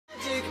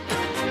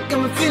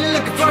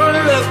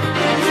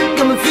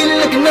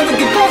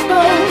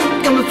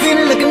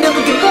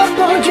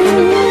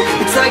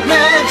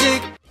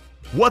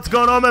What's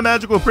going on, my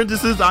magical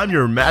apprentices? I'm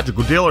your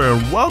magical dealer,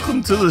 and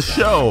welcome to the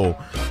show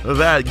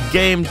that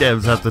game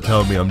devs have to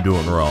tell me I'm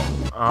doing wrong.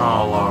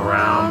 All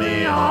around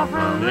me are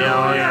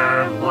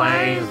familiar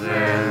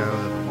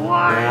places,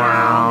 worn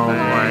out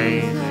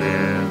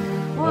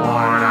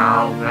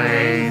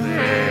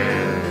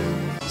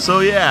faces. So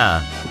yeah,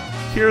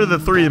 here are the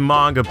 3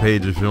 manga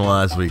pages from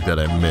last week that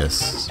I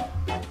missed.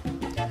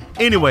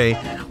 Anyway,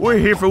 we're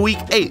here for week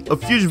 8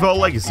 of Fusionfall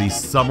Legacy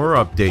Summer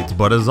Updates,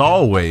 but as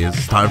always,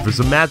 it's time for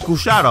some magical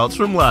shoutouts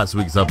from last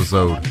week's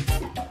episode.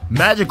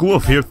 Magic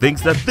Wolf here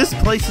thinks that this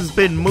place has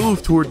been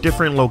moved to a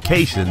different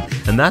location,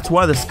 and that's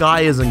why the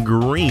sky isn't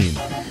green.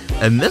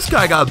 And this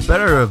guy got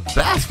better at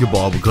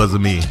basketball because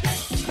of me.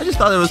 I just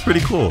thought it was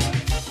pretty cool.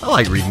 I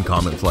like reading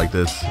comments like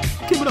this.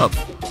 Keep it up.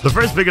 The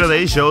first pick of the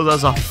day shows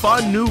us a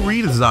fun new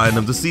redesign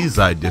of the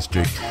Seaside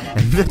District, and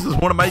this is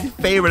one of my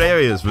favorite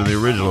areas from the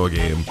original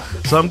game,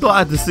 so I'm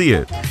glad to see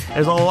it.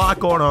 There's a lot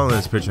going on in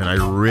this picture, and I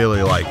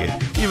really like it.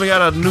 We even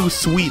got a new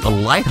sweet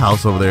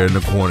lighthouse over there in the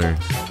corner.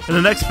 In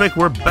the next pick,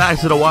 we're back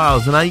to the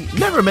wilds, and I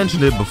never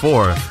mentioned it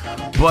before,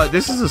 but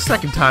this is the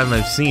second time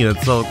I've seen it,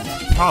 so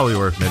it's probably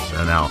worth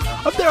mentioning now.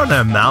 Up there on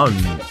that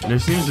mountain, there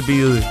seems to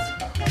be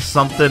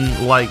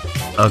something like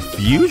a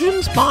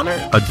fusion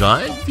spawner? A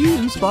giant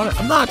fusion spawner?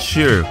 I'm not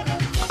sure.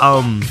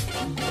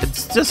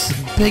 It's just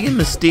big and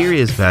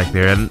mysterious back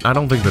there, and I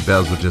don't think the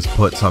devs would just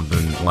put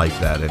something like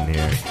that in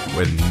here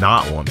and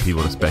not want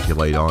people to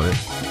speculate on it.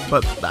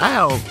 But I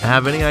don't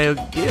have any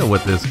idea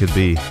what this could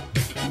be.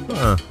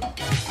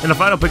 And the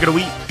final pick of the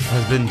week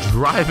has been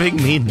driving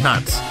me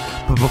nuts.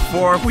 But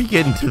before we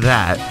get into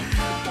that,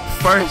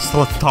 first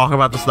let's talk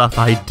about the stuff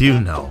I do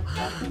know.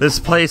 This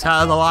place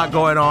has a lot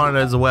going on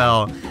as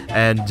well,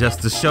 and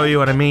just to show you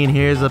what I mean,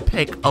 here's a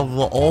pic of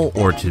the old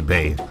Orchard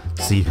Bay.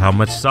 See how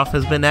much stuff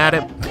has been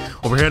added?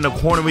 Over here in the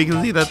corner we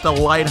can see that the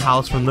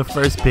lighthouse from the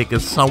first pic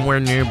is somewhere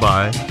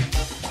nearby,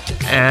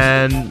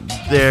 and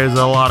there's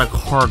a lot of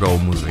cargo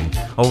moving.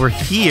 Over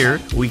here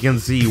we can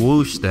see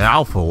Whoosh, the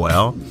alpha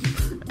whale,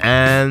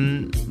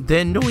 and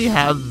then we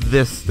have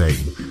this thing,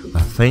 the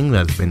thing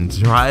that's been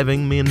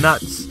driving me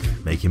nuts,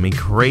 making me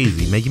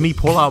crazy, making me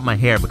pull out my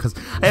hair because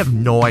I have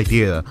no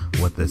idea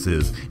what this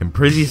is. And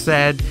Prizzy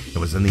said it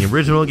was in the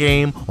original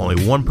game,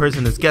 only one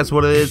person has guessed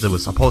what it is. It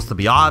was supposed to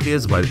be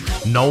obvious, but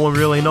no one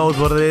really knows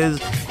what it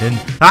is. And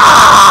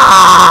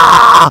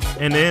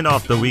And then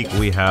off the week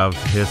we have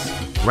his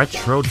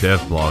retro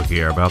dev blog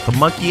here about the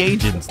monkey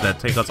agents that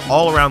take us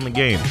all around the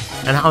game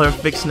and how they're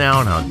fixed now,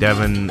 and how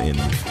Devin and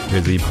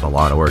Prizzy put a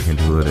lot of work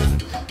into it,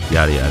 and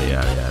yada yada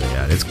yada yada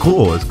yada. It's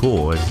cool, it's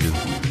cool. It's just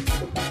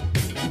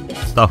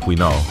stuff we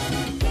know.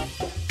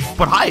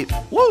 But hype!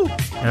 Woo!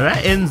 And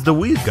that ends the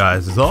week,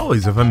 guys. As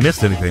always, if I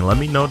missed anything, let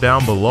me know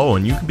down below,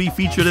 and you can be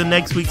featured in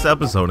next week's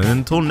episode. And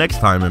until next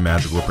time, in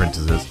Magical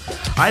Apprentices,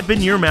 I've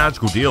been your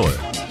magical dealer,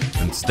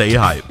 and stay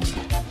hype.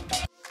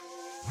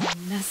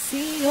 I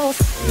see your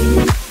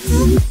face.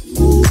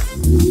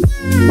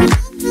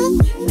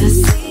 I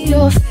see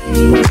your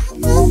face.